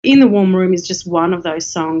In the Warm Room is just one of those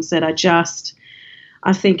songs that I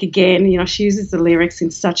think, again, she uses the lyrics in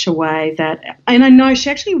such a way that, and I know she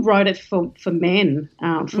actually wrote it for men,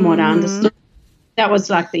 from what I understood. That was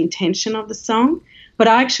like the intention of the song, but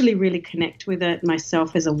I actually really connect with it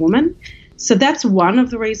myself as a woman. So that's one of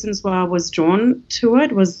the reasons why I was drawn to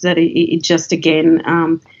it, was that it just, again,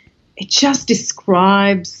 it just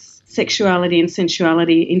describes sexuality and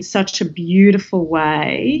sensuality in such a beautiful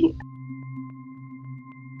way.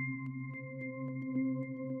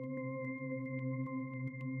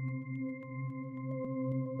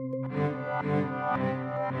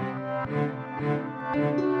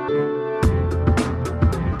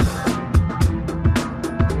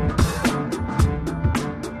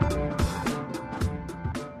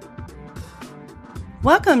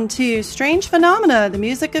 Welcome to Strange Phenomena, the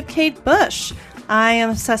music of Kate Bush. I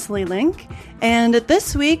am Cecily Link, and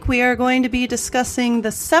this week we are going to be discussing the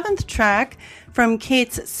 7th track from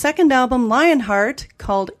Kate's second album, Lionheart,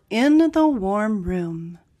 called In the Warm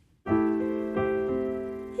Room.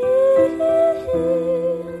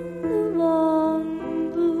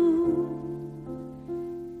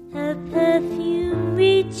 Her perfume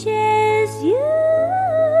reaches you.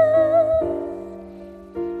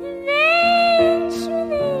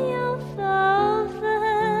 Eventually you'll fall for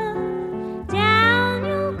her. Down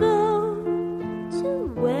you'll go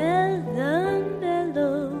to where the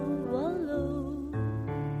mellow wallows.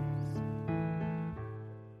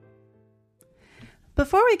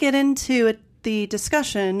 Before we get into the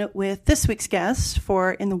discussion with this week's guest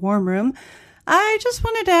for In the Warm Room, I just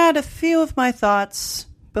wanted to add a few of my thoughts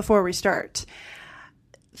before we start.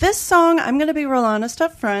 This song, I'm going to be real honest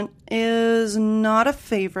up front, is not a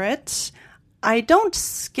favorite. I don't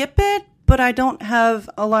skip it, but I don't have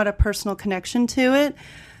a lot of personal connection to it.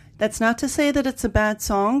 That's not to say that it's a bad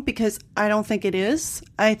song, because I don't think it is.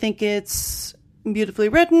 I think it's beautifully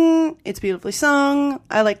written, it's beautifully sung.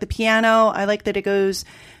 I like the piano. I like that it goes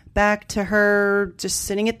back to her just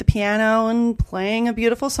sitting at the piano and playing a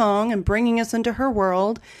beautiful song and bringing us into her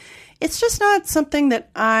world. It's just not something that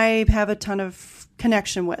I have a ton of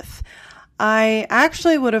connection with. I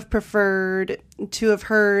actually would have preferred to have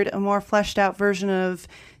heard a more fleshed out version of,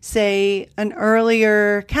 say, an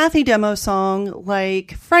earlier Kathy demo song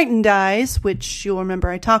like Frightened Eyes, which you'll remember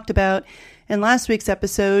I talked about in last week's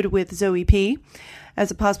episode with Zoe P, as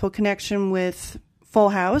a possible connection with Full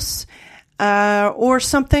House. Or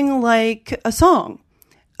something like a song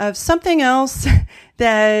of something else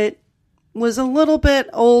that was a little bit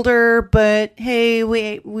older, but hey,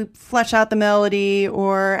 we flesh out the melody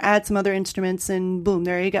or add some other instruments and boom,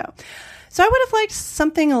 there you go. So I would have liked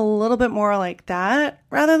something a little bit more like that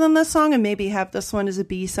rather than this song, and maybe have this one as a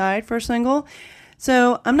B-side for a single.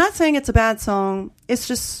 So I'm not saying it's a bad song. It's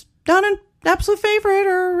just not an absolute favorite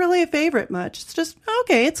or really a favorite much. It's just,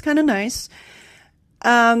 okay, it's kind of nice.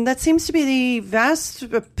 That seems to be the vast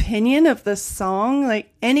opinion of this song.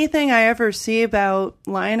 Like anything I ever see about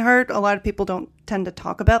Lionheart, a lot of people don't tend to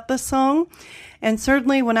talk about this song. And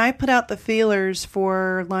certainly when I put out the feelers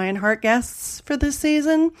for Lionheart guests for this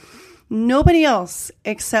season, nobody else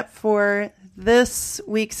except for this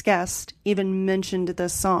week's guest even mentioned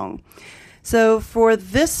this song. So for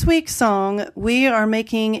this week's song, we are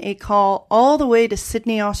making a call all the way to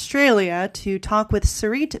Sydney, Australia to talk with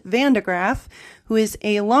Sarit van der Graaf, who is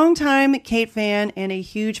a longtime Kate fan and a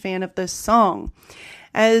huge fan of this song.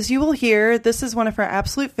 As you will hear, this is one of her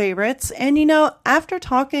absolute favorites. And after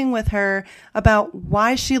talking with her about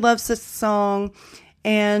why she loves this song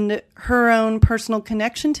and her own personal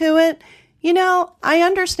connection to it, I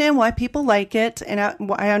understand why people like it, and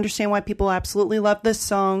I understand why people absolutely love this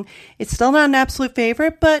song. It's still not an absolute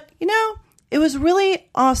favorite, but, it was really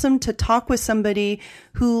awesome to talk with somebody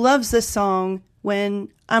who loves this song when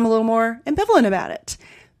I'm a little more ambivalent about it.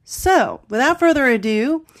 So, without further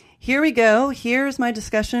ado, here we go. Here's my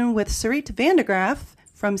discussion with Sarit van der Graaf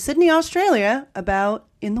from Sydney, Australia, about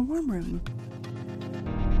In the Warm Room.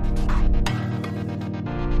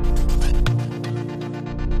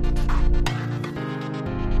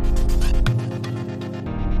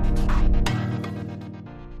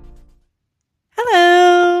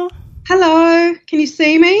 Hello. Hello. Can you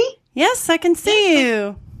see me? Yes, I can see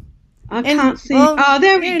you. I can't see. Oh,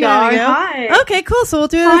 there we go. Hi. Okay, cool. So we'll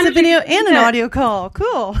do it as a video and an audio call.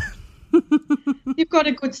 Cool. You've got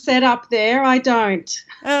a good setup there. I don't.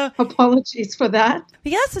 Apologies for that.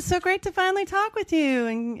 But yes, it's so great to finally talk with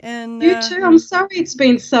you. And you too. I'm sorry it's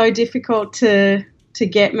been so difficult to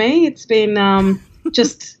get me. It's been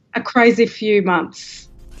just a crazy few months.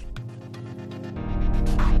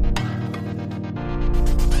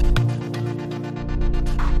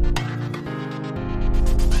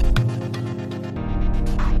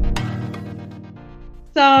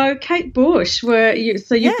 So Kate Bush,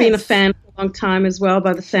 you've been a fan for a long time as well,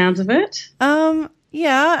 by the sounds of it.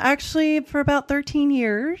 Yeah, actually for about 13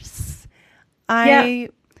 years. I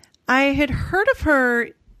had heard of her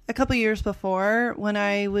a couple years before. When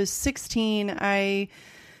I was 16, I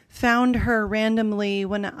found her randomly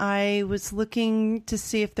when I was looking to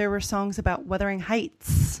see if there were songs about Wuthering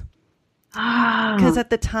Heights. Because at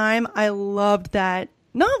the time, I loved that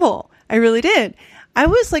novel. I really did. I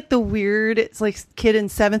was like the weird kid in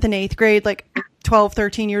 7th and 8th grade, like 12,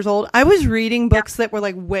 13 years old. I was reading books that were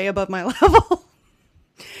like way above my level.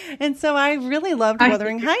 And so I really loved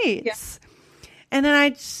Wuthering Heights. Yeah. And then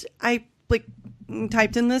I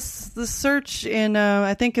typed in this search in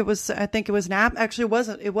I think it was Actually,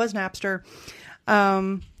 it was Napster.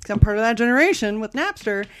 'Cause I'm part of that generation with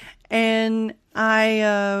Napster, and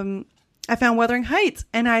I found Wuthering Heights,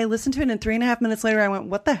 and I listened to it, and 3.5 minutes later, I went,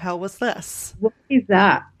 "What the hell was this? What is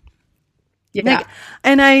that?" Yeah.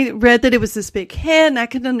 And I read that it was this big hit, and I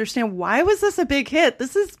couldn't understand, why was this a big hit?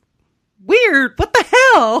 This is weird. What the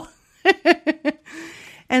hell?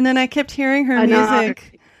 And then I kept hearing her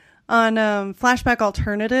music on Flashback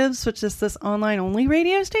Alternatives, which is this online-only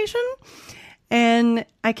radio station. And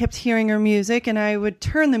I kept hearing her music, and I would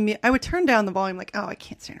turn down the volume, like, oh, I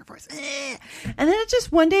can't stand her voice. And then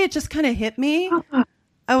one day it just kind of hit me.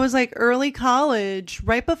 I was like early college,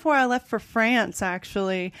 right before I left for France,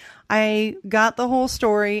 actually. I got the whole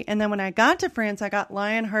story, and then when I got to France, I got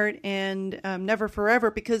Lionheart and Never Forever,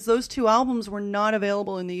 because those 2 albums were not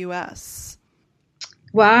available in the U.S.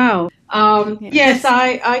 Wow. Yes,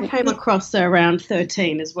 I came across her around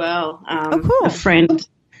 13 as well. Cool.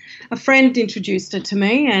 A friend introduced it to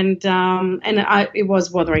me, and it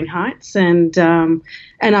was Wuthering Heights, and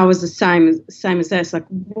I was the same as this. Like,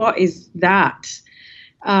 what is that?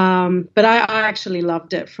 But I actually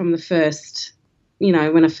loved it from the first, when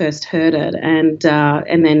I first heard it, and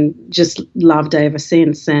then just loved it ever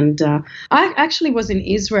since. And I actually was in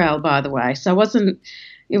Israel, by the way, so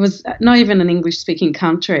it was not even an English-speaking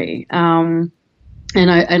country, and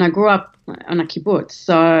I grew up on a kibbutz,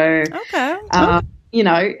 so okay.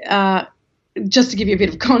 Just to give you a bit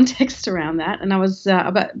of context around that, and I was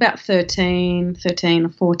about 13 or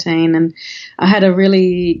 14, and I had a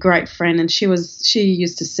really great friend, and she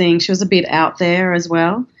used to sing. She was a bit out there as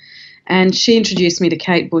well, and she introduced me to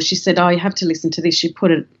Kate Bush. She said, "Oh, you have to listen to this." She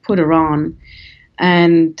put her on,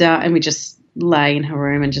 and we just lay in her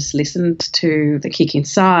room and just listened to The Kick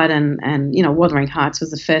Inside, and Wuthering Heights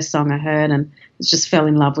was the first song I heard, and just fell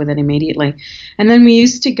in love with it immediately. And then we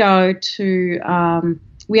used to go to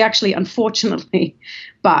we actually, unfortunately,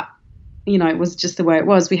 but it was just the way it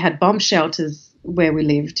was, we had bomb shelters where we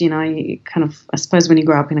lived. You kind of, I suppose, when you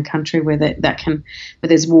grow up in a country where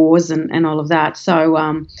there's wars and all of that.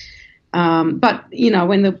 So but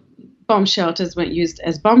when the bomb shelters weren't used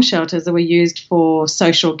as bomb shelters, they were used for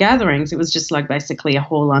social gatherings. It was just like basically a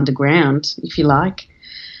hall underground, if you like.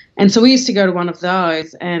 And so we used to go to one of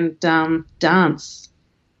those and dance,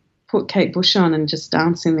 put Kate Bush on and just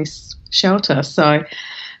dance in this shelter. So,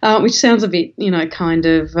 which sounds a bit, kind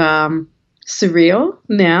of surreal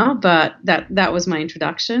now, but that was my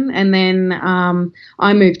introduction. And then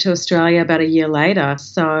I moved to Australia about a year later.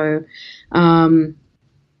 So, when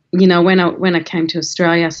I came to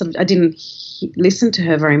Australia, I didn't listen to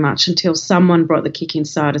her very much until someone brought The Kick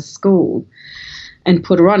Inside of school and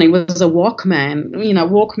put her on. It was a Walkman,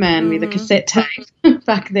 with a cassette tape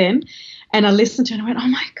back then. And I listened to it and I went, oh,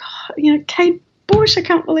 my God, Kate Bush, I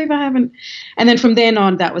can't believe I haven't. And then from then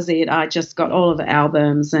on, that was it. I just got all of the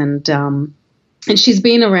albums, and she's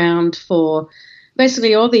been around for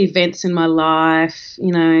basically all the events in my life,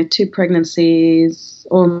 2 pregnancies,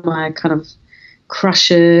 all my kind of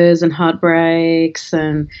crushes and heartbreaks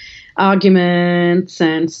and arguments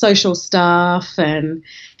and social stuff, and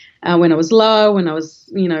when I was low, when I was,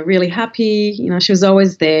 really happy, she was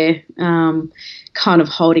always there, kind of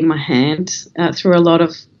holding my hand through a lot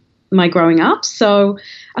of my growing up. So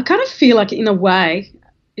I kind of feel like, in a way,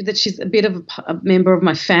 that she's a bit of a member of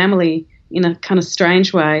my family in a kind of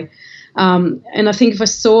strange way. And I think if I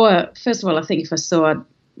saw her, first of all, I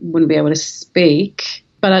wouldn't be able to speak,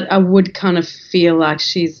 but I would kind of feel like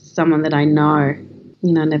she's someone that I know.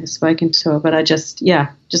 Never spoken to her, but I just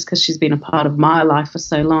because she's been a part of my life for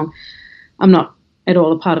so long, I'm not at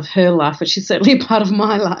all a part of her life, but she's certainly a part of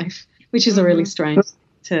my life, which is a really strange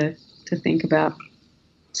to think about.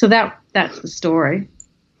 So that's the story.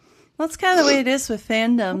 Well, it's kind of the way it is with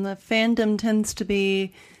fandom. The fandom tends to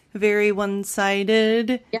be very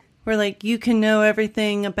one-sided, where you can know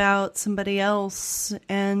everything about somebody else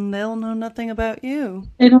and they'll know nothing about you.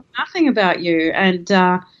 They know nothing about you, and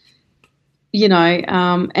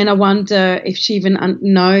and I wonder if she even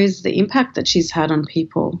knows the impact that she's had on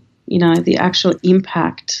people, the actual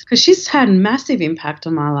impact. Because she's had massive impact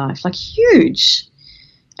on my life, like huge,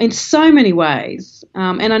 in so many ways.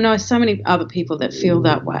 And I know so many other people that feel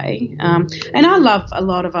that way. And I love a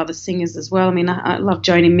lot of other singers as well. I mean, I love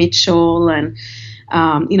Joni Mitchell and,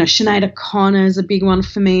 Sinead O'Connor is a big one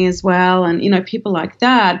for me as well. And, people like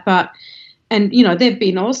that. And, they've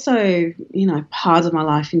been also, parts of my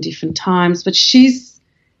life in different times. But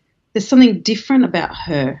there's something different about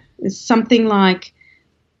her. There's something like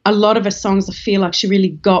a lot of her songs, I feel like she really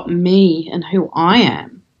got me and who I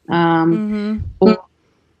am. Or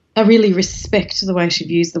I really respect the way she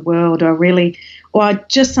views the world. Or I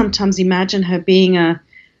just sometimes imagine her being a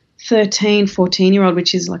 13, 14-year-old,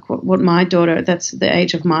 which is like what my daughter, that's the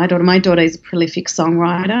age of my daughter. My daughter is a prolific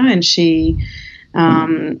songwriter, and she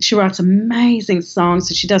writes amazing songs.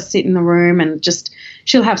 So she does sit in the room and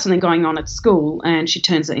she'll have something going on at school and she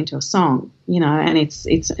turns it into a song, and it's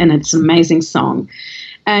an amazing song.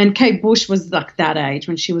 And Kate Bush was like that age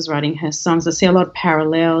when she was writing her songs. I see a lot of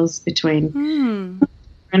parallels between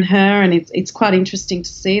and her, and it's quite interesting to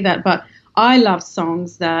see that. But I love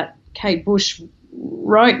songs that Kate Bush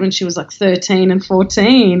wrote when she was like 13 and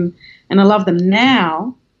 14, and I love them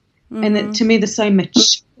now. And that, to me, they're so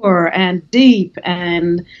mature and deep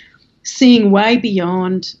and seeing way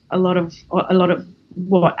beyond a lot of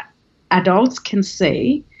what adults can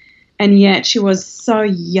see. And yet she was so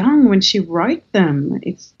young when she wrote them.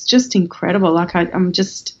 It's just incredible. Like I'm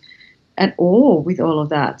just at awe with all of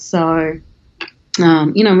that. So,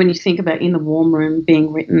 when you think about In the Warm Room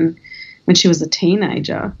being written when she was a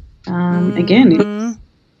teenager, again,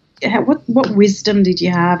 what wisdom did you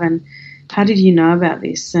have, and how did you know about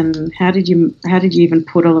this, and how did you even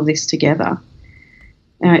put all of this together?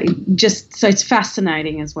 So it's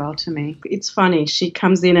fascinating as well to me. It's funny, she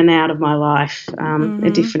comes in and out of my life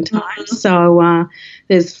at different times. So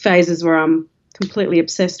there's phases where I'm completely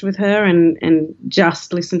obsessed with her and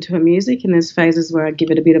just listen to her music, and there's phases where I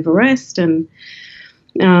give it a bit of a rest. And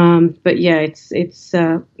but yeah,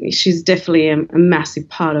 she's definitely a massive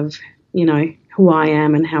part of who I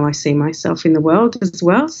am and how I see myself in the world as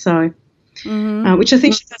well. So. Which I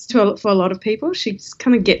think she does for a lot of people. She just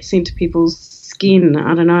kind of gets into people's skin.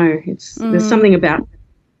 I don't know. There's something about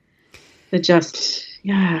it that just,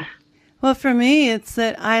 yeah. Well, for me, it's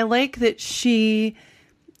that I like that she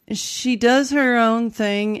does her own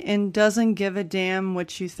thing and doesn't give a damn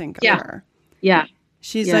what you think of her. Yeah.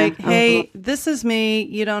 She's like, hey, this is me.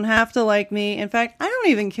 You don't have to like me. In fact, I don't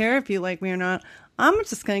even care if you like me or not. I'm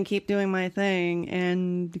just going to keep doing my thing.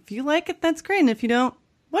 And if you like it, that's great. And if you don't,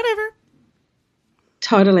 whatever.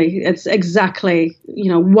 Totally. It's exactly,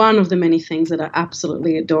 one of the many things that I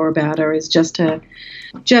absolutely adore about her is just her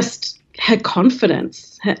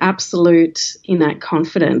confidence, her absolute innate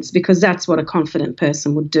confidence, because that's what a confident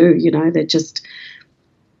person would do. They just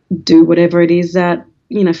do whatever it is that,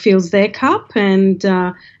 fills their cup, and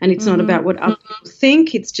it's not about what other people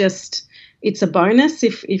think. It's a bonus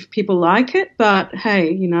if people like it, but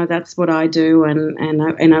hey, that's what I do,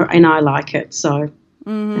 and I like it. So,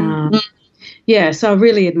 yeah, so I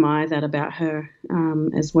really admire that about her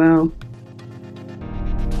as well.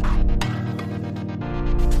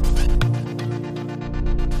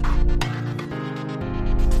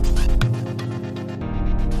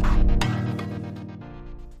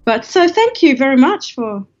 But so thank you very much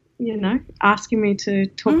for, asking me to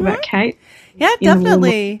talk about Kate. Yeah,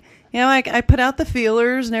 definitely. I put out the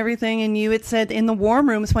feelers and everything, and you had said In the Warm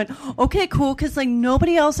Room. So I went, okay, cool, because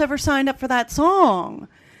nobody else ever signed up for that song.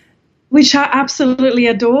 Which I absolutely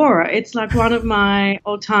adore. It's like one of my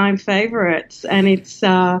all-time favorites, and it's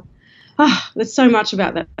there's so much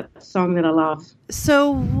about that song that I love.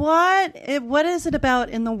 So what is it about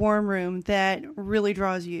In the Warm Room that really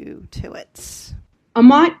draws you to it? I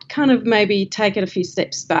might kind of maybe take it a few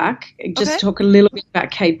steps back, just talk a little bit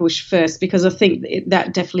about Kate Bush first, because I think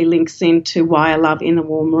that definitely links into why I love In the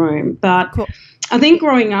Warm Room. But cool. I think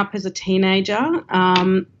growing up as a teenager,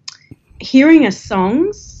 hearing her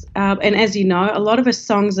songs, and as you know, a lot of her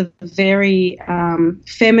songs are very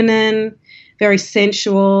feminine, very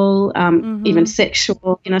sensual, even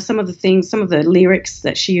sexual. Some of the lyrics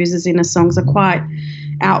that she uses in her songs are quite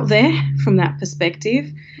out there from that perspective.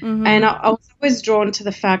 And I was always drawn to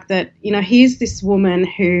the fact that, here's this woman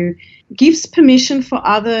who gives permission for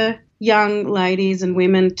other young ladies and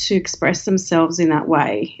women to express themselves in that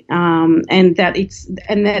way, and that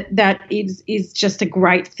is just a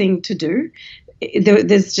great thing to do.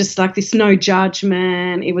 There's just like this no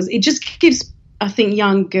judgment. It just gives, I think,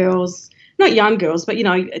 young girls, not young girls, but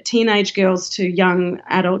teenage girls to young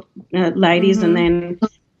adult ladies, and then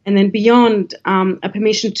and then beyond, a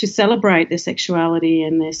permission to celebrate their sexuality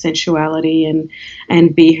and their sensuality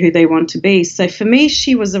and be who they want to be. So for me,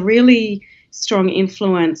 she was a really strong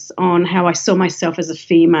influence on how I saw myself as a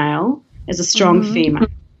female, as a strong female.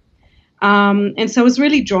 And so I was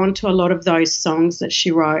really drawn to a lot of those songs that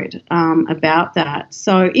she wrote about that.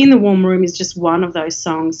 So In the Warm Room is just one of those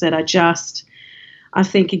songs that I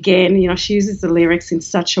think, again, she uses the lyrics in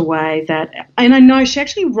such a way that, and I know she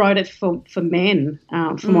actually wrote it for men,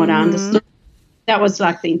 from what I understood. That was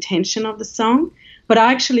like the intention of the song, but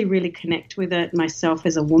I actually really connect with it myself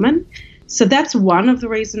as a woman. So that's one of the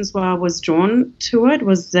reasons why I was drawn to it,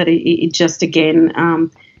 was that it just, again,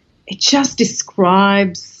 it just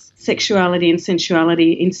describes sexuality and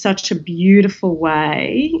sensuality in such a beautiful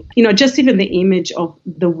way. Just even the image of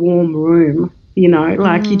the warm room,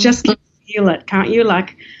 like you just can feel it, can't you?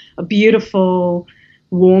 Like a beautiful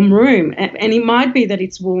warm room. And it might be that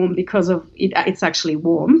it's warm because of it's actually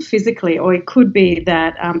warm physically, or it could be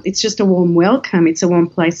that it's just a warm welcome. It's a warm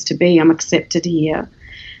place to be. I'm accepted here.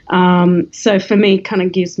 So for me, it kind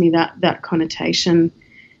of gives me that connotation.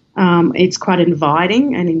 It's quite an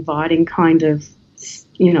inviting kind of,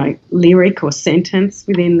 lyric or sentence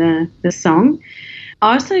within the song.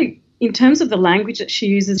 Also, in terms of the language that she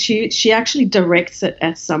uses, she actually directs it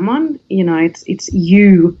at someone. It's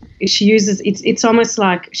you. She uses it's almost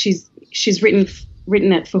like she's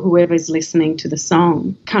written it for whoever's listening to the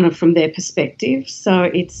song, kind of from their perspective. So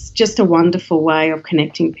it's just a wonderful way of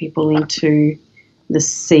connecting people into the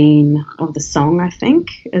scene of the song, I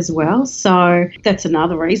think, as well. So that's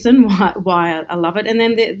another reason why I love it. And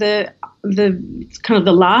then the kind of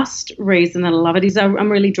the last reason that I love it is I'm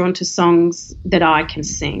really drawn to songs that I can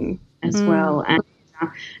sing as well. And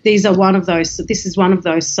this is one of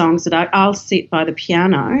those songs that I'll sit by the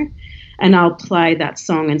piano and I'll play that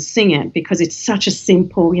song and sing it, because it's such a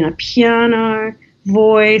simple, piano,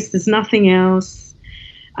 voice, there's nothing else.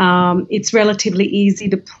 It's relatively easy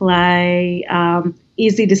to play,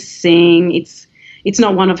 easy to sing. It's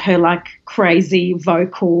not one of her like crazy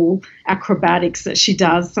vocal acrobatics that she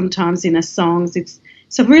does sometimes in her songs. It's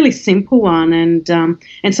a really simple one, and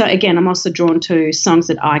so again, I'm also drawn to songs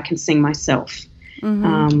that I can sing myself,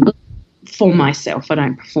 for myself. I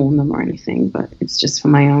don't perform them or anything, but it's just for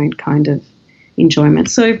my own kind of enjoyment.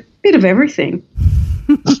 So a bit of everything.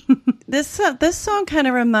 This song kind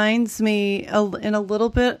of reminds me in a little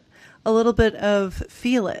bit of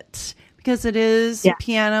Feel It, because it is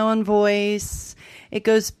piano and voice. It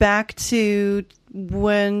goes back to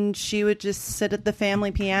when she would just sit at the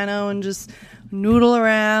family piano and just noodle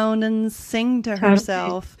around and sing to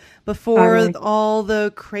herself before all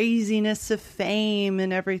the craziness of fame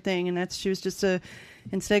and everything. And she was just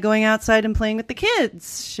instead of going outside and playing with the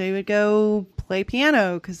kids, she would go play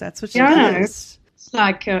piano, because that's what she does. It's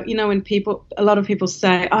like, when a lot of people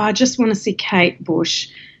say, I just want to see Kate Bush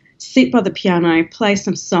sit by the piano, play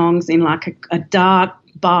some songs in like a dark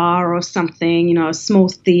bar or something, a small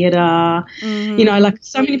theatre. Like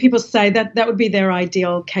so many people say that would be their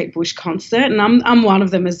ideal Kate Bush concert, and I'm one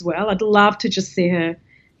of them as well. I'd love to just see her.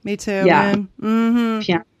 Me too. Yeah.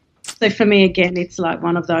 Piano. So for me, again, it's like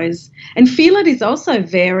one of those. And Feel It is also a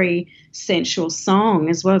very sensual song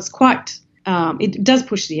as well. It's quite. It does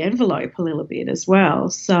push the envelope a little bit as well.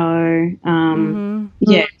 So,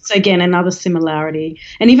 So again, another similarity.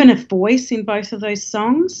 And even a voice in both of those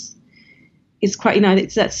songs is quite,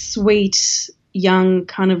 it's that sweet, young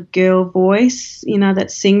kind of girl voice,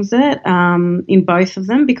 that sings it in both of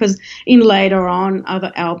them. Because in later on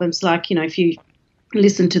other albums, like, if you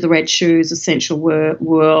listen to the Red Shoes, Essential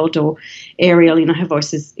World, or Ariel, her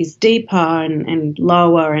voice is deeper and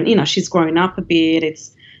lower, and, she's grown up a bit.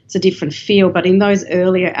 It's a different feel, but in those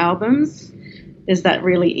earlier albums, there's that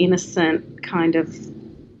really innocent kind of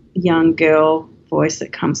young girl voice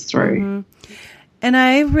that comes through. And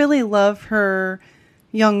I really love her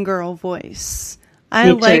young girl voice.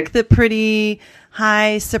 I like the pretty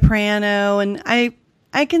high soprano, and I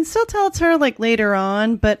can still tell it's her like later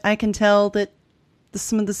on, but I can tell that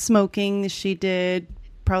some of the smoking that she did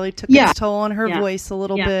probably took its toll on her voice a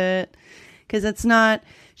little bit, because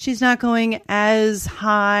she's not going as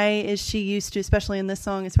high as she used to, especially in this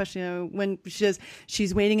song, especially when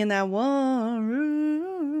she's waiting in that one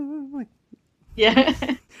room. Yeah.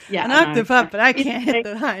 An octave up, but I can't hit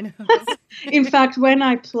the high notes. In fact, when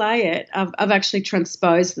I play it, I've actually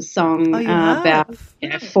transposed the song about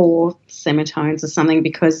 4 semitones or something,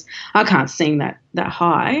 because I can't sing that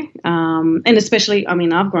high. And especially,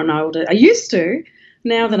 I've grown older. I used to.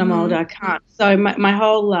 Now that I'm older, I can't. So my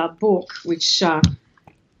whole book, which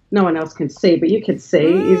no one else can see, but you can see,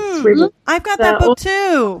 is written. I've got that book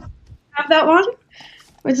too. Have that one?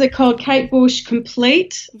 what's it called? Kate Bush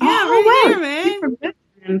Complete. Yeah, right here,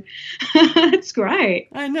 man. It's great.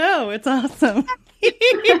 I know, it's awesome.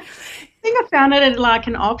 I think I found it at like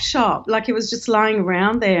an op shop. Like it was just lying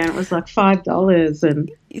around there, and it was like $5.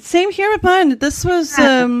 And same here with mine. This was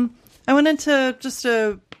I went into just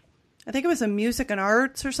I think it was a Music and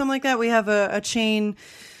Arts or something like that. We have a chain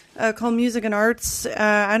called Music and Arts.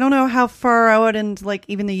 I don't know how far out in like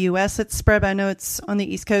even the U.S. it's spread, but I know it's on the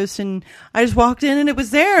East Coast. And I just walked in and it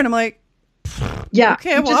was there, and I'm like, yeah,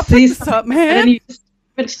 okay, well, I'll pick this up, man. And you just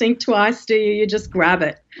don't think twice, do you? You just grab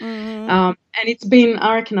it. And it's been,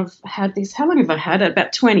 I reckon I've had this, how long have I had it?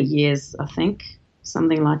 About 20 years, I think,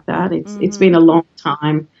 something like that. It's been a long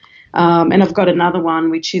time. And I've got another one,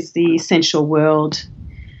 which is the Essential World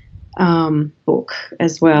book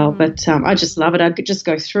as well. But I just love it. I could just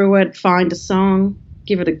go through it, find a song,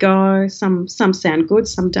 give it a go. Some sound good,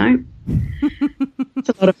 some don't. It's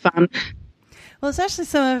a lot of fun. Well, especially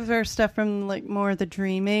some of her stuff from like more of the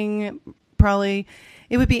dreaming, probably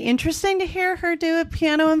it would be interesting to hear her do a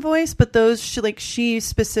piano and voice, but those she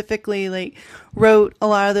specifically like wrote a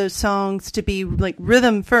lot of those songs to be like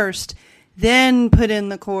rhythm first, then put in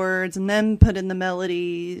the chords and then put in the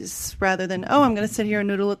melodies rather than, oh, I'm going to sit here and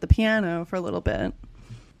noodle at the piano for a little bit.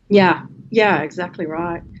 Yeah, exactly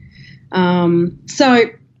right. So,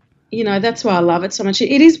 you know, that's why I love it so much.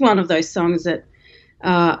 It is one of those songs that,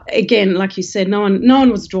 again, like you said, no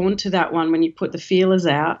one was drawn to that one when you put the feelers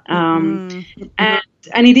out.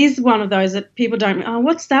 And it is one of those that people don't, oh,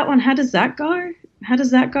 what's that one? How does that go? How does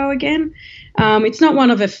that go again? It's not one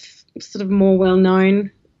of a sort of more well-known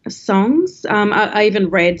songs. I even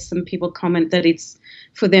read some people comment that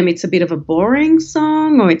for them it's a bit of a boring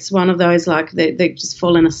song, or it's one of those like they've just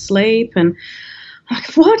fallen asleep and like,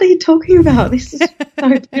 what are you talking about? This is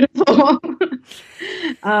so beautiful.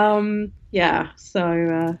 I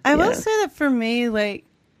will say that for me, like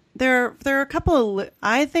there are a couple of,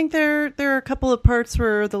 I think there are a couple of parts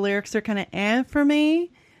where the lyrics are kind of for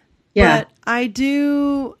me. Yeah. But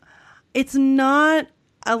it's not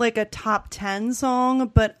like a top 10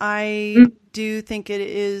 song, but I do think it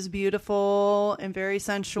is beautiful and very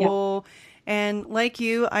sensual. Yeah. And like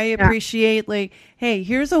you, I appreciate like, hey,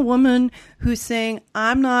 here's a woman who's saying,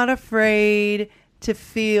 I'm not afraid to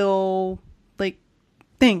feel like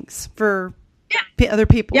things for other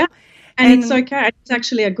people. Yeah. And it's okay. It's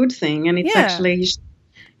actually a good thing. And it's actually,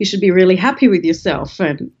 you should be really happy with yourself.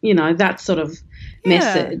 And, you know, that sort of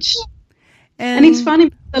message. And it's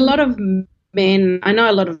funny, a lot of men, I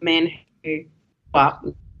know a lot of men who grew up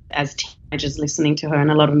as teenagers listening to her,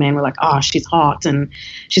 and a lot of men were like, oh, she's hot and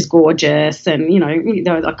she's gorgeous, and, you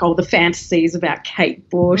know, like all the fantasies about Kate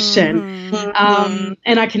Bush. And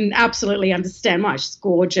I can absolutely understand why. She's a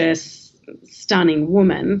gorgeous, stunning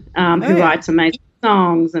woman who writes amazing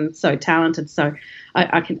songs and so talented. So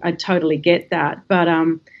I totally get that. But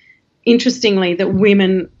interestingly, that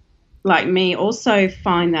women like me also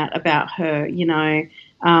find that about her, you know.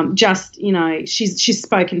 You know, she's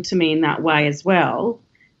spoken to me in that way as well.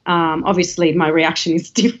 Obviously, my reaction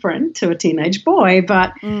is different to a teenage boy,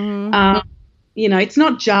 but you know, it's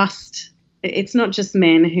not just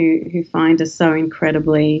men who find her so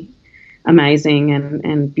incredibly amazing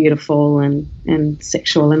and beautiful and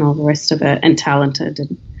sexual and all the rest of it, and talented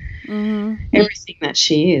and everything that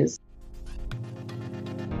she is.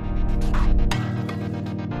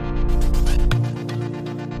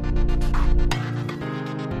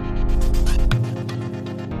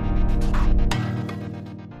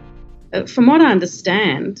 From what I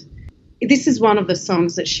understand, this is one of the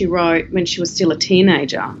songs that she wrote when she was still a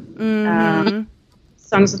teenager.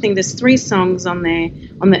 Songs, I think there's 3 songs on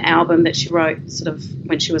the album that she wrote sort of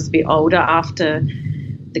when she was a bit older after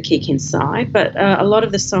The Kick Inside. But a lot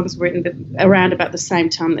of the songs were written around about the same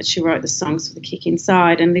time that she wrote the songs for The Kick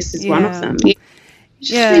Inside, and this is one of them.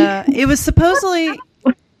 Yeah, it was supposedly...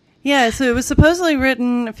 Yeah, so it was supposedly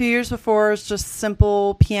written a few years before. It's just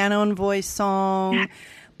simple piano and voice song.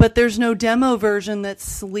 But there's no demo version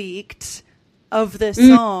that's leaked of this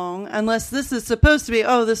song, unless this is supposed to be,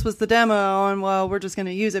 oh, this was the demo, and, well, we're just going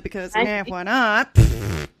to use it because, why not?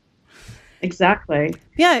 Exactly.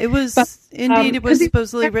 Yeah, it was, it was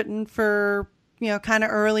supposedly written for, you know, kind of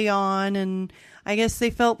early on, and I guess they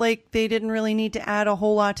felt like they didn't really need to add a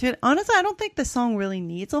whole lot to it. Honestly, I don't think the song really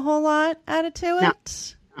needs a whole lot added to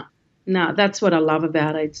it. No, that's what I love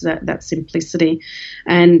about it. It's that simplicity.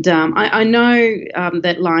 And I know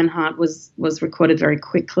that Lionheart was recorded very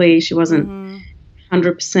quickly. She wasn't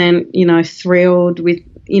 100%, you know, thrilled with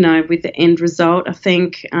the end result, I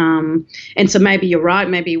think. And so maybe you're right.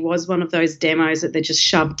 Maybe it was one of those demos that they just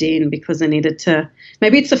shoved in because they needed to.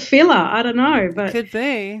 Maybe it's a filler. I don't know. But could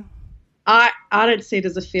be. I don't see it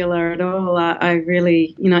as a filler at all. I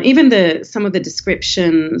really, even some of the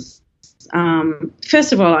descriptions.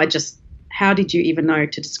 First of all, how did you even know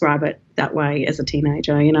to describe it that way as a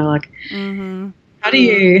teenager? Mm-hmm. How do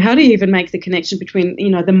you even make the connection between,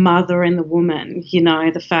 the mother and the woman?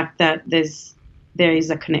 The fact that there is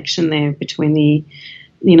a connection there between the,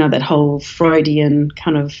 that whole Freudian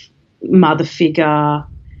kind of mother figure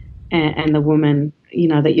and the woman,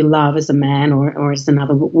 that you love as a man or as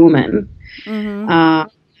another woman. Mm-hmm.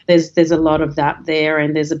 There's a lot of that there,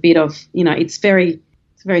 and there's a bit of, it's very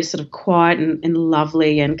sort of quiet and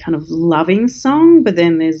lovely and kind of loving song, but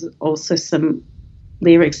then there's also some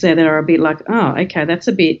lyrics there that are a bit like, oh, okay, that's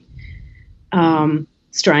a bit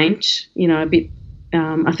strange, a bit,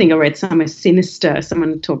 I think I read somewhere sinister.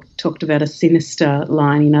 Someone talked about a sinister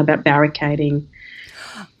line, about barricading.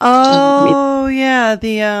 Oh, yeah.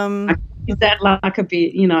 The is that like a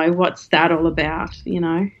bit, what's that all about,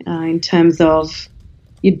 in terms of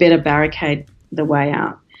you'd better barricade the way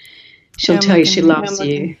out. She'll tell you she loves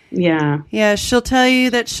you. Yeah. Yeah, she'll tell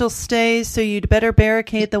you that she'll stay, so you'd better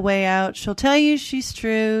barricade the way out. She'll tell you she's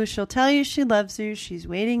true. She'll tell you she loves you. She's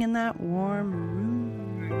waiting in that warm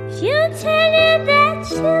room. She'll tell you that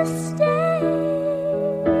she'll stay.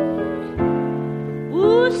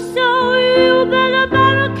 Ooh, so you better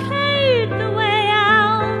barricade the way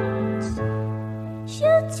out.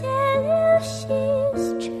 She'll tell you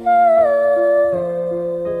she's true.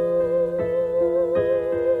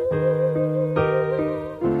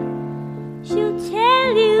 She'll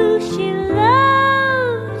tell you she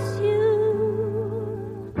loves you.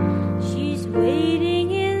 She's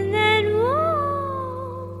waiting in that warm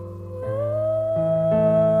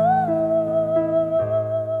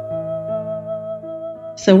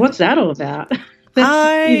room. So what's that all about?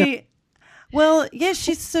 Well, yeah,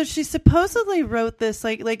 she supposedly wrote this,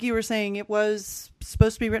 like you were saying, it was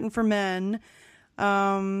supposed to be written for men.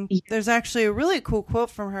 There's actually a really cool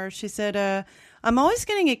quote from her. She said, I'm always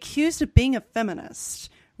getting accused of being a feminist.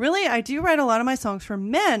 Really, I do write a lot of my songs for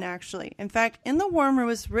men, actually. In fact, In the Warm Room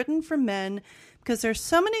was written for men because there's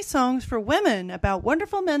so many songs for women about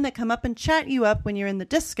wonderful men that come up and chat you up when you're in the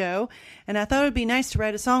disco. And I thought it would be nice to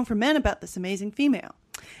write a song for men about this amazing female.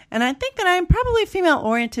 And I think that I'm probably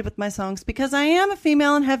female-oriented with my songs because I am a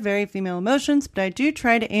female and have very female emotions, but I do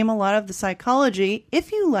try to aim a lot of the psychology,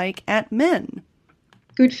 if you like, at men.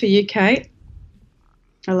 Good for you, Kate.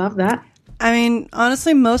 I love that. I mean,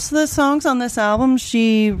 honestly, most of the songs on this album,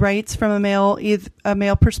 she writes from a male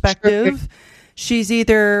perspective. Sure. She's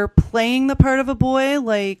either playing the part of a boy,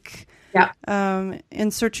 like in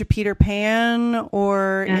Search of Peter Pan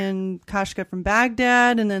or in Kashka from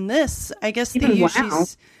Baghdad, and then this, I guess, even Wow.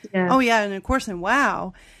 Oh yeah, and of course in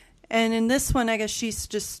Wow, and in this one, I guess she's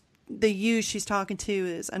just the you she's talking to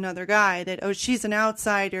is another guy that she's an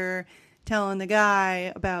outsider telling the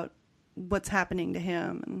guy about what's happening to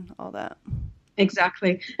him and all that.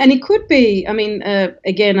 Exactly. And it could be, I mean,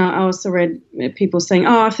 again, I also read people saying,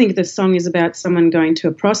 I think the song is about someone going to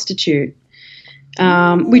a prostitute,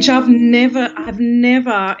 which I've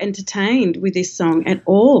never entertained with this song at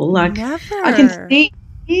all. Like, never. I can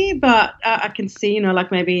see, but I can see,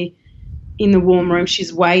 like maybe in the warm room,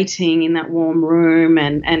 she's waiting in that warm room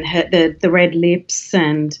and the red lips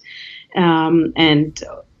and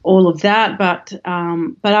all of that, but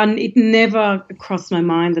it never crossed my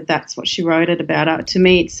mind that that's what she wrote it about. To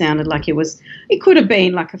me, it sounded like it could have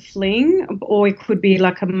been like a fling, or it could be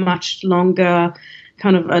like a much longer,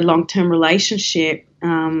 kind of a long-term relationship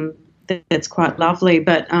that's quite lovely.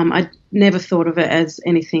 But I never thought of it as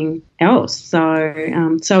anything else. So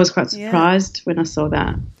I was quite surprised when I saw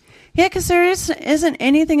that. Yeah, because there isn't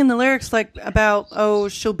anything in the lyrics like about,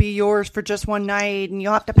 she'll be yours for just one night and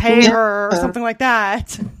you'll have to pay her or something like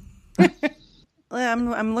that.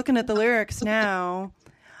 I'm looking at the lyrics now.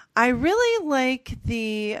 I really like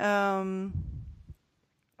the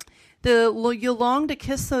you long to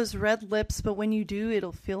kiss those red lips, but when you do,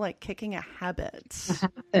 it'll feel like kicking a habit.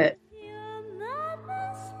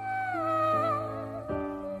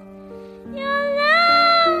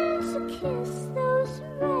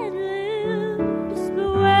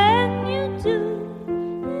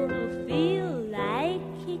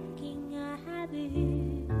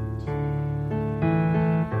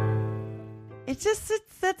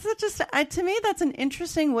 To me, that's an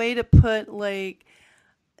interesting way to put like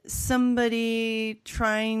somebody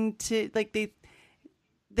trying to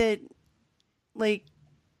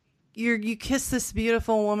you kiss this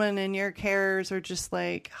beautiful woman and your cares are just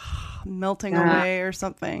like melting away or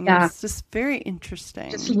something. Yeah. It's just very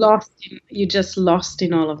interesting. You're just lost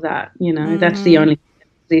in all of that. That's the only thing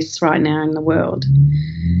that exists right now in the world.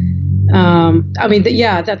 I mean,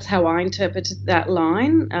 that's how I interpreted that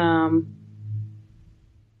line.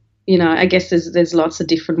 I guess there's lots of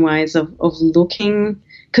different ways of looking,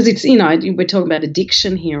 because it's, we're talking about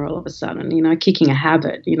addiction here all of a sudden, kicking a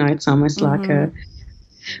habit, it's almost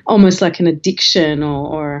Mm-hmm. like an addiction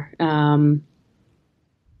or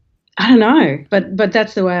I don't know, but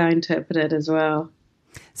that's the way I interpret it as well.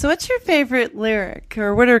 So what's your favorite lyric,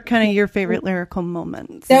 or what are kind of your favorite lyrical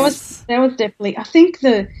moments? That was definitely, I think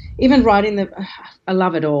even writing I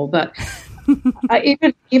love it all, but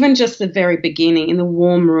even just the very beginning, in the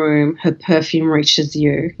warm room, her perfume reaches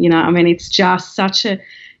you. I mean, it's just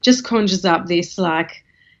just conjures up this, like,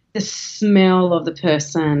 the smell of the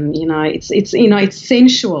person. It's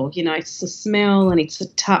sensual. It's the smell, and it's a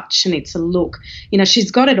touch, and it's a look.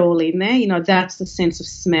 She's got it all in there. That's the sense of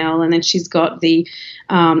smell, and then she's got the.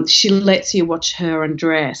 She lets you watch her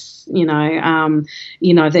undress. There's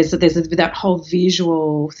that whole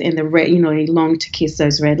visual, and the red. You long to kiss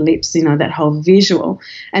those red lips. That whole visual,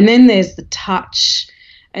 and then there's the touch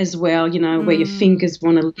as well. Where your fingers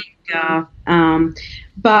want to linger.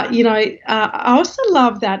 But I also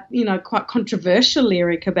love that quite controversial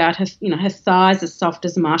lyric about her. Her thighs are soft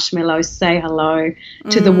as marshmallows. Say hello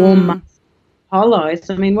to the warm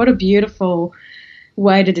hollows. I mean, what a beautiful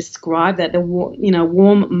way to describe that. The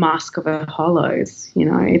warm musk of her hollows.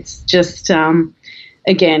 It's just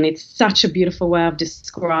again, it's such a beautiful way of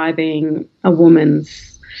describing a woman's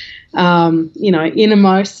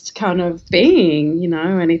innermost kind of being,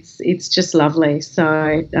 and it's just lovely.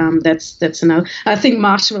 So that's another. I think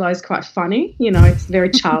marshmallow is quite funny. It's very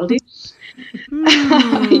childish.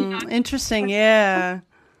 Interesting, yeah.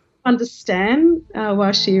 Understand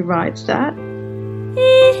why she writes that.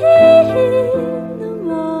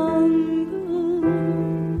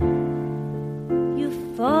 You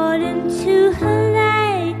fall into her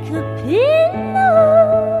like a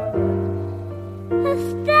pillow. Her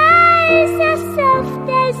thighs are soft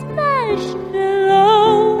as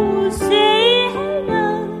marshmallows. Say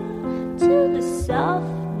hello to the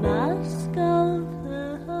soft musk of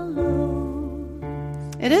her hello.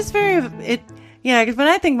 It is very, yeah, because when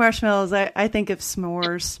I think marshmallows, I think of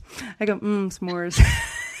s'mores. I go, s'mores.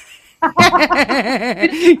 Can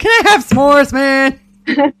I have s'mores, man?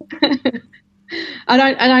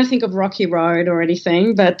 I don't think of Rocky Road or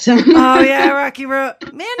anything, but oh yeah, Rocky Road.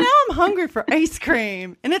 Man, now I'm hungry for ice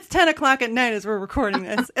cream, and it's 10 o'clock at night as we're recording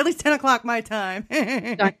this. At least 10 o'clock my time.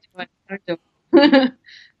 Don't do it.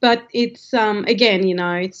 But it's again,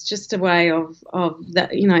 it's just a way of that.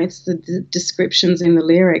 It's the descriptions in the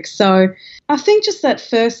lyrics. So I think just that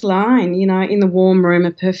first line, in the warm room,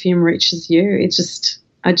 a perfume reaches you.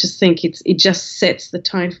 I just think it just sets the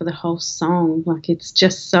tone for the whole song. Like, it's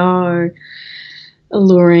just so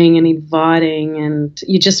alluring and inviting, and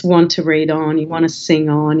you just want to read on. You want to sing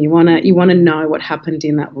on. You want to know what happened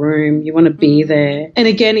in that room. You want to be there. And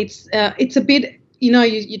again, it's a bit.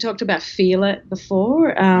 You talked about Feel It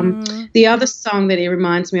before. The other song that it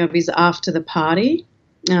reminds me of is After the Party.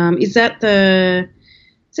 Is that the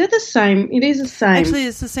same? It is the same. Actually,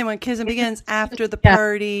 it's the same one because it begins after the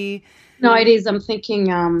party. No, it is. I'm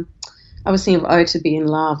thinking. I was thinking of "Oh to Be in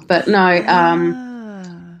Love," but no.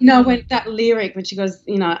 When that lyric, when she goes,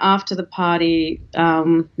 after the party,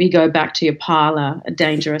 we go back to your parlor, a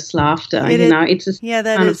dangerous laughter. It's a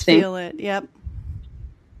that kind is of thing. Feel It. Yep.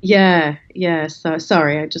 Yeah. So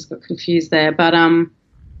sorry, I just got confused there, but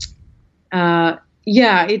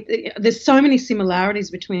there's so many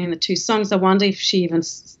similarities between the two songs. I wonder if she even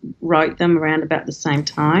wrote them around about the same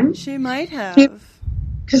time. She might have.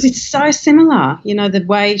 Because it's so similar, the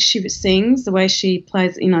way she sings, the way she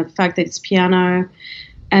plays, the fact that it's piano,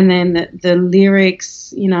 and then the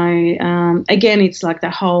lyrics, again, it's like the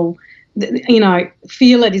whole,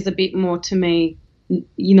 Feel It is a bit more to me,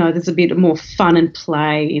 there's a bit more fun and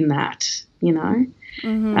play in that,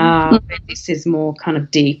 this is more kind of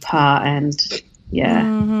deeper and, yeah.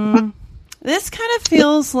 Mm-hmm. This kind of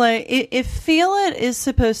feels like, if Feel It is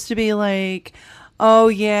supposed to be like, oh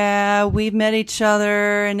yeah, we've met each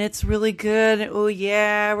other and it's really good. Oh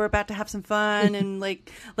yeah, we're about to have some fun and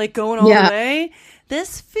like going all the way.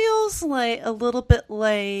 This feels like a little bit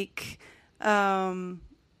like the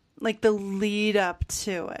lead up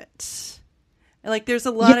to it. Like there's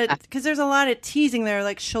a lot of, because there's a lot of teasing there.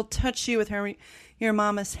 Like she'll touch you with your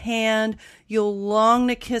mama's hand. You'll long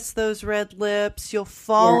to kiss those red lips. You'll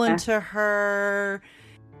fall into her.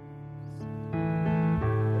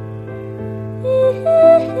 In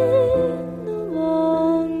the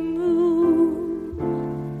warm room,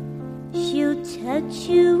 she'll touch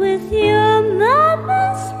you with your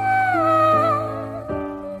mama's hand.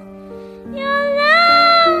 You'll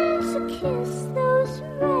long to kiss those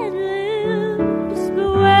red lips.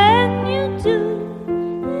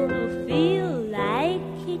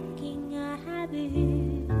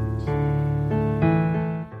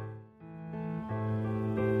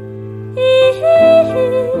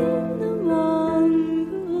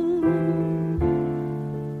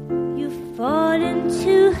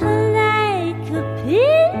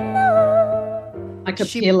 like a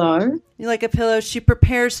pillow. Like a pillow. She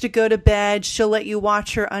prepares to go to bed. She'll let you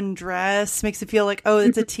watch her undress. Makes it feel like, oh,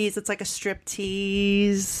 it's a tease. It's like a strip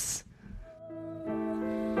tease.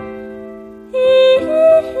 In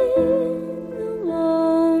the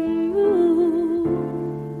warm room,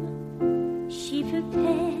 she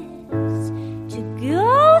prepares to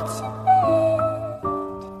go to bed.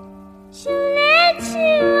 She'll let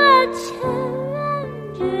you watch her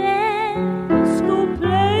undress, go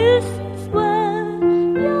places where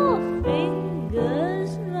your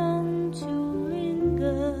fingers long to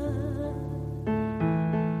linger.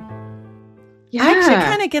 Yeah. I actually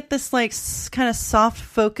kind of get this like kind of soft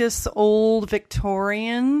focus, old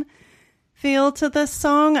Victorian feel to this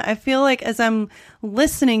song. I feel like as I'm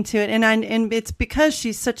listening to it, and it's because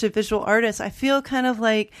she's such a visual artist, I feel kind of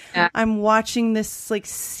like I'm watching this like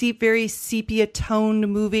very sepia toned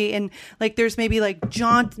movie, and like there's maybe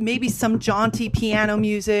some jaunty piano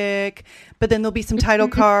music, but then there'll be some title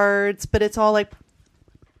cards, but it's all like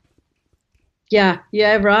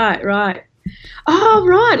right. Oh,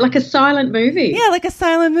 right, like a silent movie. Yeah, like a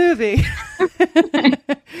silent movie.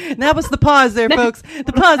 And that was the pause there, folks.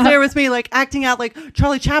 The pause there was me like acting out like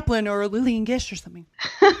Charlie Chaplin or Lillian Gish or something.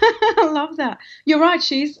 I love that. You're right.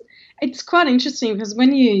 It's quite interesting because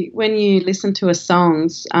when you listen to her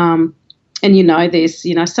songs, and you know this,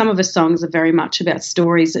 you know, some of her songs are very much about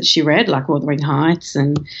stories that she read, like Wuthering Heights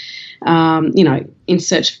and, you know, In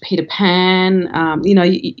Search of Peter Pan. You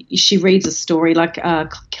know, she reads a story like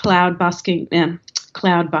Cloud Busting,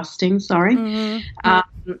 sorry,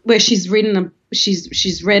 where she's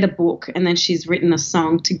read a book and then she's written a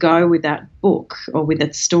song to go with that book or with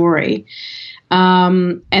that story.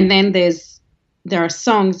 And then there are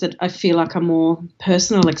songs that I feel like are more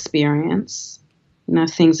personal experience, you know,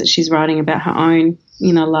 things that she's writing about her own,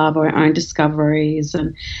 you know, love or her own discoveries.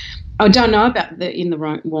 And I don't know about In the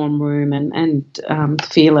Warm Room and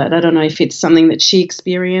Feel It. I don't know if it's something that she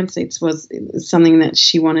experienced. It was something that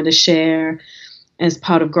she wanted to share as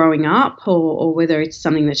part of growing up, or whether it's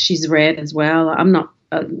something that she's read as well. I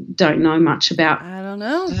don't know much about. I don't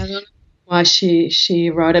know why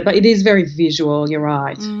she wrote it, but it is very visual. You're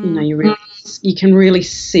right. You know, you can really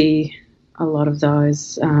see a lot of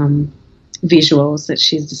those visuals that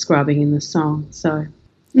she's describing in the song. So,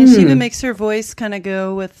 and she even makes her voice kind of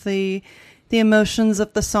go with the emotions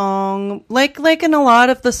of the song, like in a lot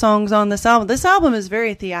of the songs on this album. This album is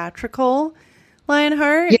very theatrical,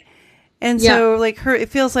 Lionheart. Yeah. And so, like, it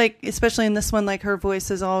feels like, especially in this one, like, her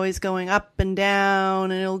voice is always going up and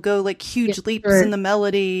down, and it'll go, like, huge leaps in the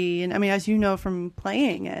melody. And, I mean, as you know from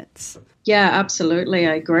playing it. Yeah, absolutely.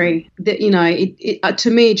 I agree. That, you know, it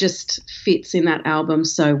to me just fits in that album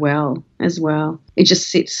so well as well. It just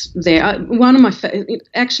sits there. One of my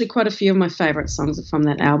actually quite a few of my favourite songs are from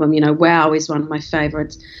that album. You know, Wow is one of my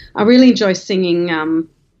favourites. I really enjoy singing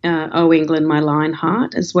Oh England, My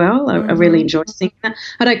Lionheart as well. I really enjoy singing that.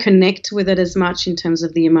 I don't connect with it as much in terms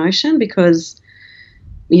of the emotion because,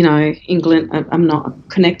 you know, England, I'm not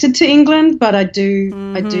connected to England, but I do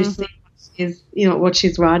see what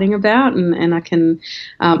she's writing about, and I can,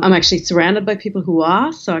 I'm actually surrounded by people who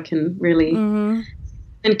are, so I can really, and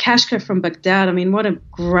Kashka from Baghdad, I mean, what a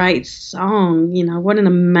great song, you know, what an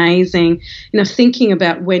amazing, you know, thinking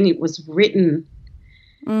about when it was written,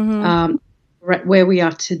 where we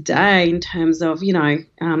are today in terms of, you know,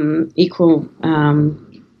 equal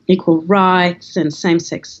rights and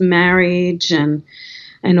same-sex marriage and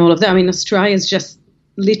all of that. I mean, Australia's just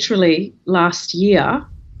literally last year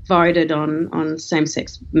voted on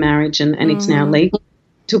same-sex marriage and it's now legal.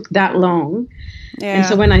 It took that long. Yeah. And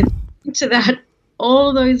so when I think to that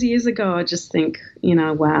all those years ago, I just think, you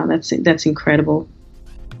know, wow, that's incredible.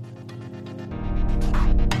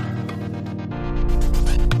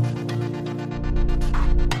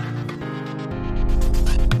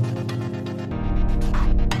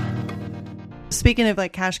 Speaking of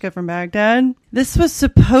like Kashka from Baghdad, this was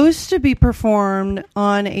supposed to be performed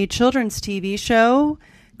on a children's TV show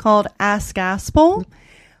called Ask Gaspel,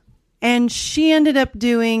 and she ended up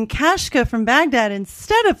doing Kashka from Baghdad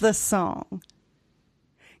instead of this song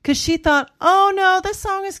because she thought, oh no, this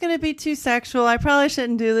song is going to be too sexual. I probably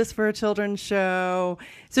shouldn't do this for a children's show.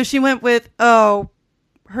 So she went with, her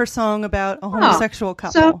song about a homosexual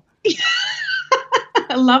couple.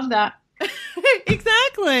 I love that.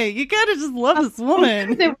 Exactly. You gotta just love this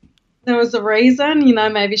woman. There was a reason, you know,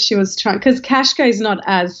 maybe she was trying, because Kashka is not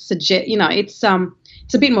as you know, it's a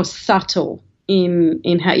bit more subtle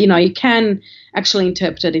in how, you know, you can actually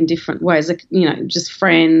interpret it in different ways, like, you know, just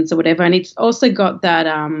friends or whatever. And it's also got that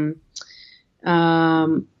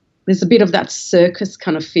there's a bit of that circus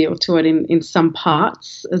kind of feel to it in some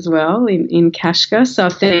parts as well in Kashka. So I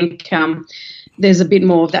think there's a bit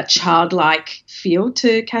more of that childlike feel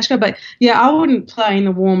to Kashka. But yeah, I wouldn't play In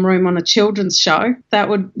the Warm Room on a children's show. That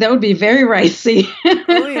would be very racy.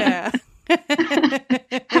 Oh yeah.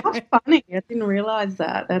 How funny! I didn't realize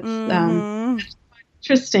that. That's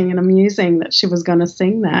interesting and amusing that she was going to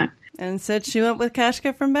sing that. And said she went with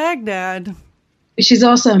Kashka from Baghdad. She's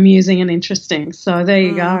also amusing and interesting. So there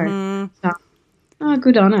you go. So,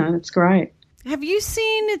 good on her. That's great. Have you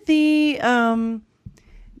seen the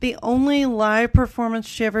only live performance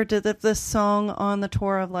she ever did of this song on the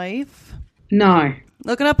Tour of Life? No.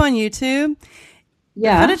 Look it up on YouTube.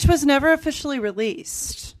 Yeah. The footage was never officially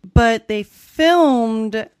released, but they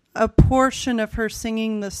filmed a portion of her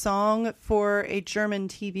singing the song for a German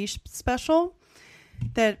TV special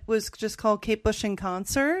that was just called Kate Bush in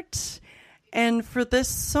Concert. And for this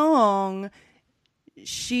song,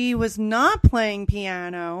 she was not playing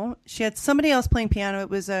piano. She had somebody else playing piano. It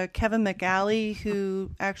was Kevin McAlley,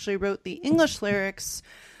 who actually wrote the English lyrics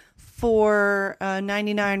for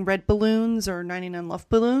 99 Red Balloons or 99 Love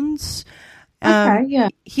Balloons. Okay, yeah.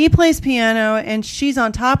 He plays piano, and she's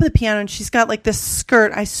on top of the piano, and she's got like this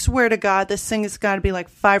skirt. I swear to God, this thing has got to be like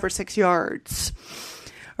 5 or 6 yards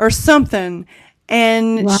or something.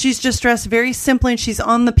 And wow. She's just dressed very simply, and she's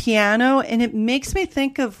on the piano. And it makes me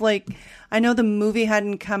think of like, I know the movie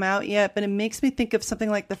hadn't come out yet, but it makes me think of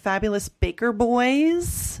something like The Fabulous Baker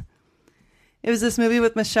Boys. It was this movie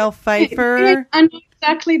with Michelle Pfeiffer. Yeah, I know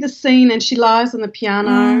exactly the scene, and she lies on the piano.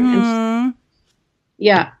 And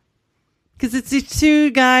yeah. Because it's these two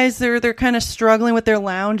guys, they're kind of struggling with their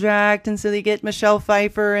lounge act, and so they get Michelle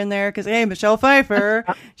Pfeiffer in there because, hey, Michelle Pfeiffer,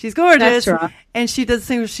 she's gorgeous. That's right. And she does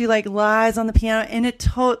things where she like lies on the piano, and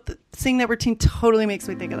seeing that routine totally makes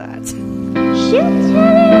me think of that. She'll tell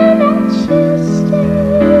you that she'll stay.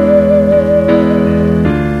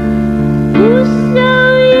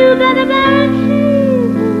 So you better marry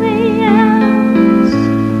me else.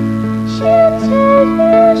 She'll tell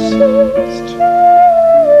you she's true.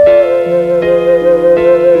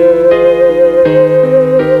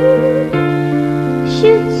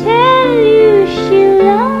 She'll tell you she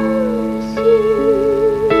loves you.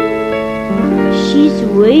 She's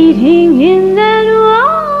waiting in that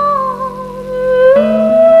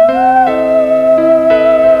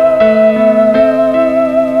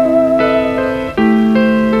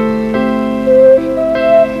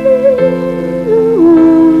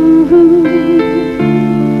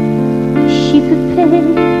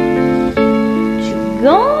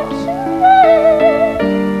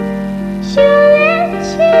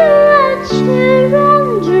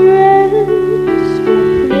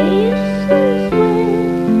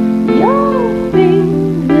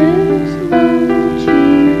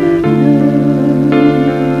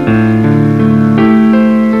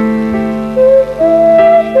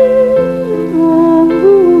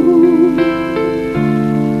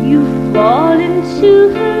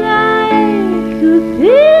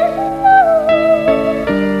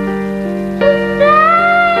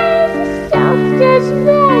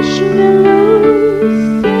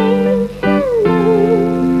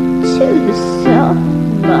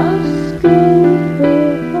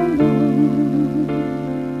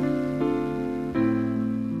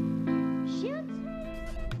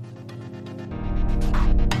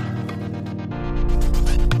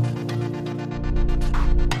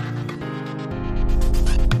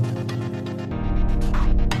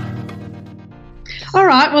All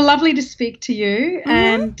right. Well, lovely to speak to you,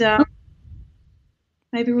 and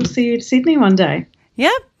maybe we'll see you in Sydney one day.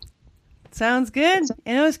 Yep. Sounds good.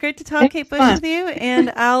 And it was great to talk Kate Bush with you.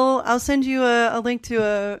 And I'll send you a link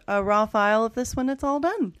to a raw file of this when it's all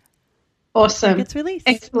done. Awesome. It gets released.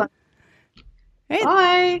 Excellent. Right.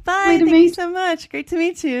 Bye. Bye. Thank you so much. Great to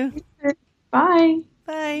meet you. Bye.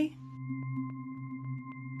 Bye.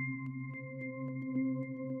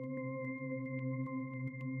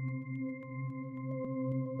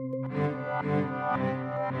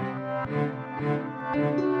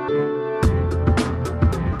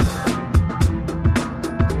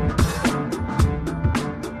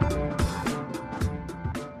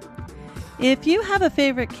 If you have a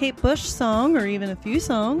favorite Kate Bush song, or even a few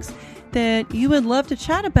songs, that you would love to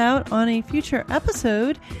chat about on a future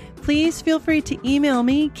episode, please feel free to email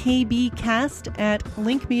me,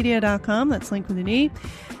 kbcast@linkmedia.com. That's Link with an E. You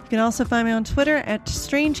can also find me on Twitter at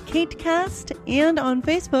StrangeKateCast and on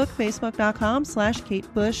Facebook,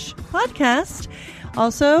 facebook.com/Kate Bush Podcast.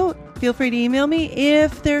 Also, feel free to email me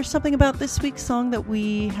if there's something about this week's song that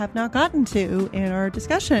we have not gotten to in our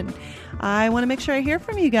discussion. I want to make sure I hear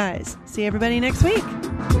from you guys. See everybody next week.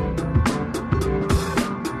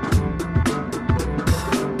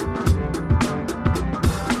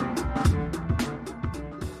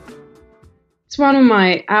 It's one of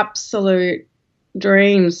my absolute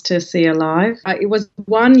dreams to see her live. It was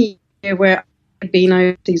 1 year where I'd been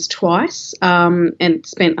overseas twice and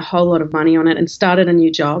spent a whole lot of money on it and started a new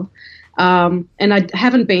job. And I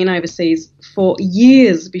haven't been overseas for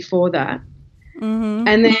years before that. Mm-hmm.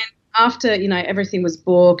 And then after, everything was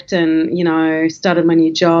booked and, started my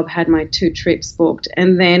new job, had my 2 trips booked,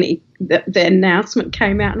 and then the announcement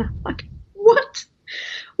came out and I'm like, what?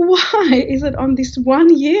 Why is it on this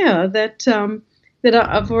 1 year that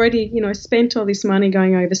I've already, spent all this money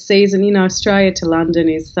going overseas? And, Australia to London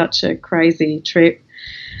is such a crazy trip.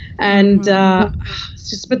 And it's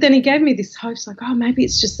just, but then he gave me this hope. It's like, oh, maybe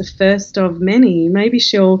it's just the first of many. Maybe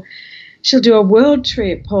she'll do a world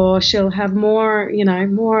trip or she'll have more,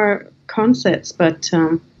 more concerts. But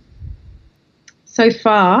so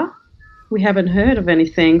far we haven't heard of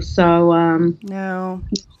anything. So no.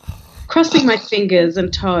 Crossing my fingers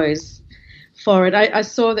and toes for it. I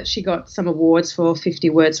saw that she got some awards for 50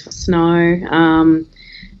 Words for Snow, and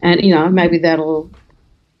maybe that'll,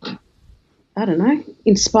 I don't know,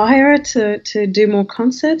 inspire her to do more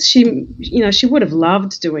concerts. She would have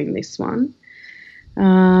loved doing this one,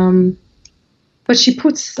 but she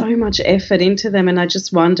puts so much effort into them, and I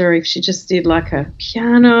just wonder if she just did like a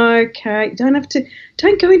piano. Okay,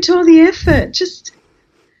 don't go into all the effort. Just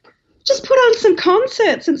put on some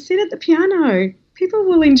concerts and sit at the piano. People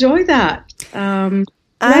will enjoy that.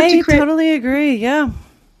 I totally agree, yeah.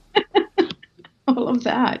 All of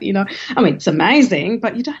that, I mean, it's amazing,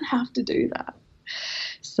 but you don't have to do that.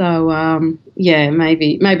 So,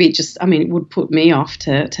 maybe it just, it would put me off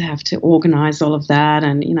to have to organise all of that,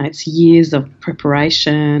 and, it's years of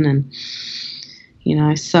preparation and,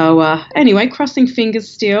 so anyway, crossing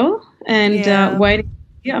fingers still and waiting.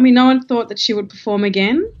 Yeah, no one thought that she would perform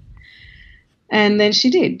again. And then she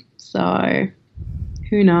did. So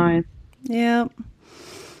who knows? Yeah.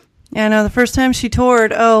 Yeah, I know the first time she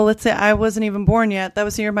toured, let's say I wasn't even born yet. That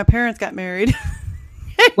was the year my parents got married.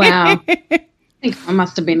 Wow. I think I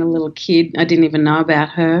must have been a little kid. I didn't even know about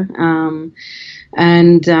her.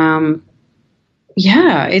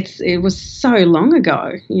 It was so long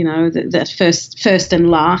ago, that first and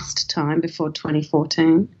last time before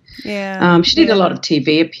 2014. Yeah. She did a lot of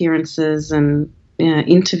TV appearances and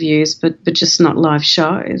interviews, but just not live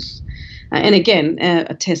shows. And again,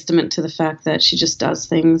 a testament to the fact that she just does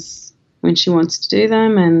things when she wants to do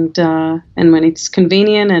them, and when it's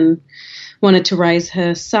convenient, and wanted to raise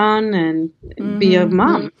her son and be a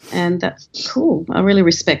mum, and that's cool. I really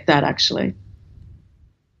respect that, actually,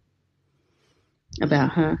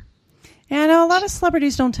 about her. Yeah, I know a lot of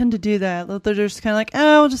celebrities don't tend to do that. They're just kind of like,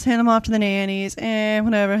 we'll just hand them off to the nannies,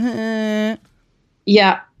 whatever.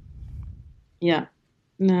 Yeah.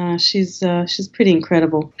 No, she's pretty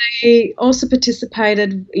incredible. They also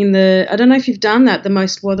participated in I don't know if you've done that, the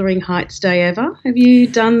Most Wuthering Heights Day Ever. Have you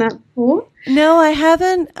done that before? No, I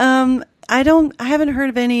haven't. I haven't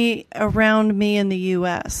heard of any around me in the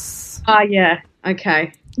U.S. Yeah.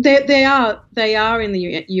 Okay. They are in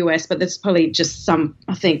the U.S., but there's probably just some,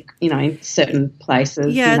 I think, in certain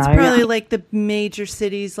places. Yeah, it's probably like the major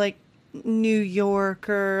cities, like New York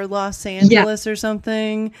or Los Angeles or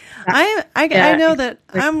something. I know that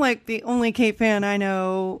I'm like the only Kate fan I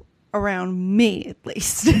know around me, at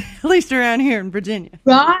least around here in Virginia.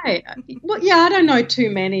 Right. Well, yeah, I don't know too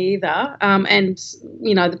many either. And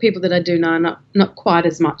the people that I do know are not quite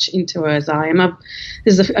as much into her as I am.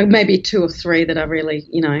 There's maybe 2 or 3 that are really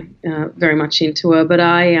very much into her. But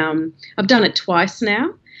I've done it twice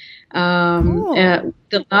now. Cool.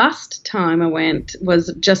 The last time I went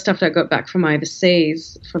was just after I got back from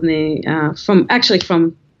overseas from New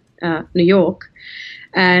York,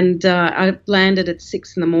 and I landed at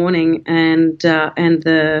 6 a.m. and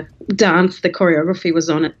the choreography was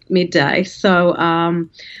on at midday. So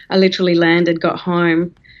I literally landed, got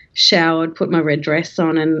home, showered, put my red dress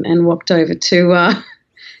on, and walked over to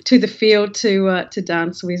the field to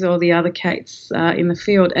dance with all the other Kates in the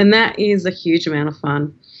field, and that is a huge amount of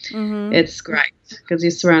fun. Mm-hmm. It's great because you're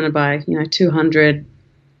surrounded by 200,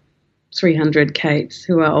 300 Kates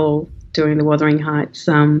who are all doing the Wuthering Heights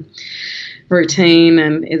routine,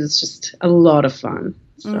 and it's just a lot of fun.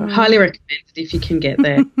 So highly recommend it if you can get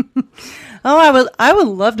there. I would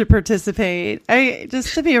love to participate.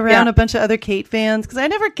 Just to be around a bunch of other Kate fans, because I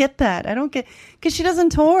never get that. I don't get, because she doesn't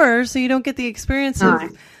tour, so you don't get the experience of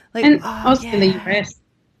also in the US.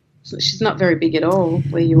 She's not very big at all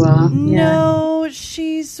where you are. No,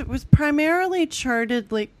 was primarily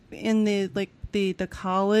charted like in the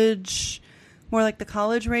college, more like the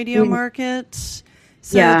college radio market.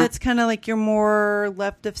 So that's kind of like your more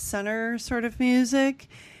left of center sort of music.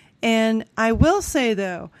 And I will say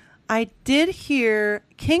though, I did hear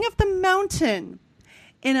King of the Mountain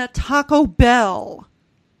in a Taco Bell.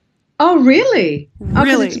 Oh, really? Really? Oh,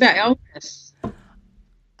 'cause it's about Elvis.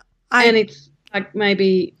 And it's like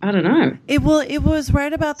maybe, I don't know. It was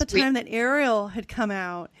right about the time that Ariel had come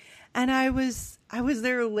out. And I was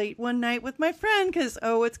there late one night with my friend because,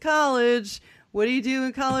 it's college. What do you do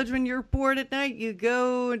in college when you're bored at night? You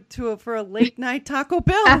go for a late night Taco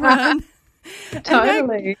Bell run.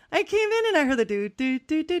 Totally. I came in and I heard the do do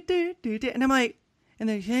do do do do do, and I'm like, and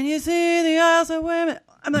then can you see the eyes of women?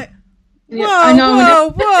 I'm like, whoa, I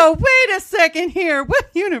know. whoa, wait a second here. What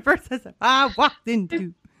universe has I walked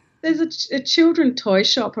into? There's a children's toy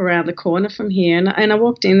shop around the corner from here, and I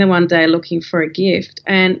walked in there one day looking for a gift,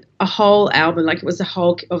 and a whole album, like it was the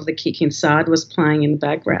whole of the Kick Inside, was playing in the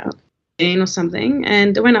background or something.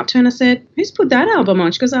 And I went up to her and I said, "Who's put that album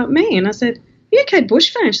on?" She goes, "Oh, me." And I said, "You're a Kate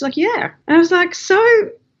Bush fan?" She's like, "Yeah." And I was like so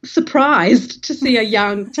surprised to see a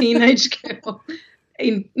young teenage girl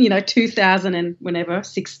in 2000 and whenever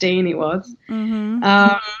 16 it was,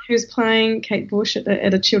 who's playing Kate Bush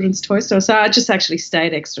at a children's toy store. So I just actually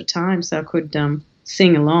stayed extra time so I could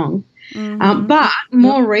sing along. But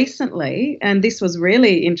more recently, and this was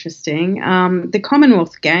really interesting, the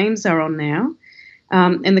Commonwealth Games are on now,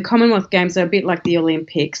 and the Commonwealth Games are a bit like the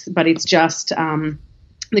Olympics, but it's just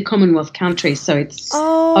the Commonwealth countries. So it's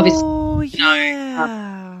obviously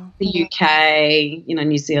the UK,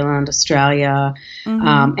 New Zealand, Australia,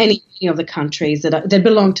 any of the countries that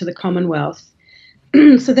belong to the Commonwealth.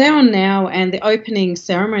 So they're on now, and the opening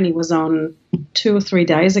ceremony was on 2 or 3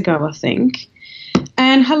 days ago, I think.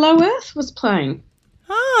 And Hello Earth was playing.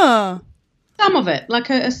 Oh. Some of it,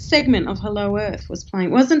 like a segment of Hello Earth was playing.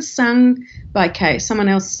 It wasn't sung by Kate. Someone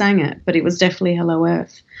else sang it, but it was definitely Hello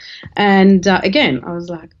Earth. And again, I was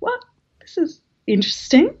like, what? This is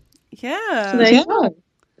interesting. Yeah. So there you go.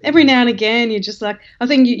 Every now and again, you're just like, I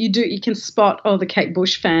think you can spot the Kate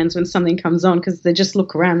Bush fans when something comes on because they just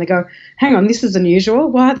look around. They go, hang on, this is unusual.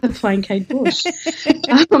 Why are they playing Kate Bush?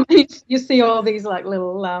 You see all these like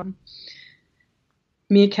little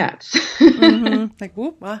meerkats. Like,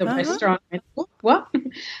 whoop, the restaurant. What?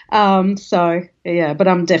 So, yeah, but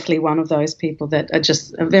I'm definitely one of those people that are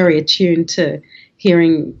just very attuned to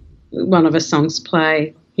hearing one of her songs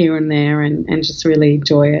play here and there and just really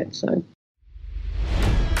enjoy it. So.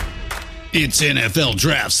 It's NFL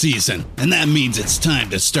draft season, and that means it's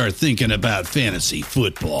time to start thinking about fantasy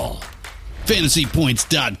football.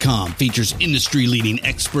 FantasyPoints.com features industry-leading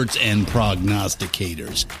experts and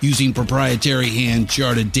prognosticators using proprietary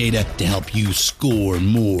hand-charted data to help you score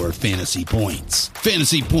more fantasy points.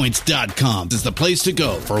 FantasyPoints.com is the place to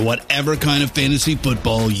go for whatever kind of fantasy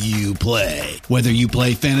football you play. Whether you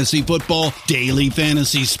play fantasy football, daily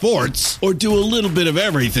fantasy sports, or do a little bit of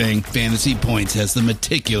everything, Fantasy Points has the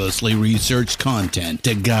meticulously researched content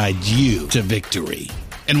to guide you to victory.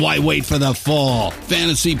 And why wait for the fall?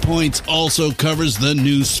 Fantasy Points also covers the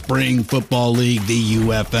new spring football league, the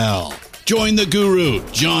UFL. Join the guru,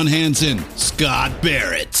 John Hansen, Scott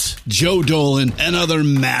Barrett, Joe Dolan, and other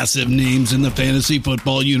massive names in the fantasy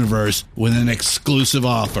football universe with an exclusive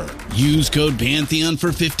offer. Use code Pantheon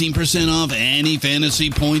for 15% off any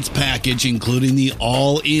Fantasy Points package, including the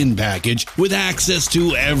all-in package, with access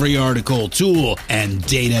to every article, tool, and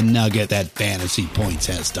data nugget that Fantasy Points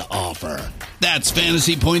has to offer. That's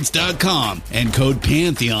FantasyPoints.com and code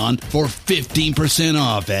Pantheon for 15%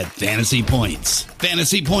 off at Fantasy Points.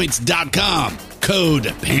 FantasyPoints.com,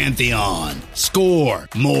 code Pantheon. Score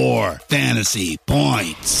more fantasy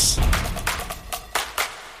points.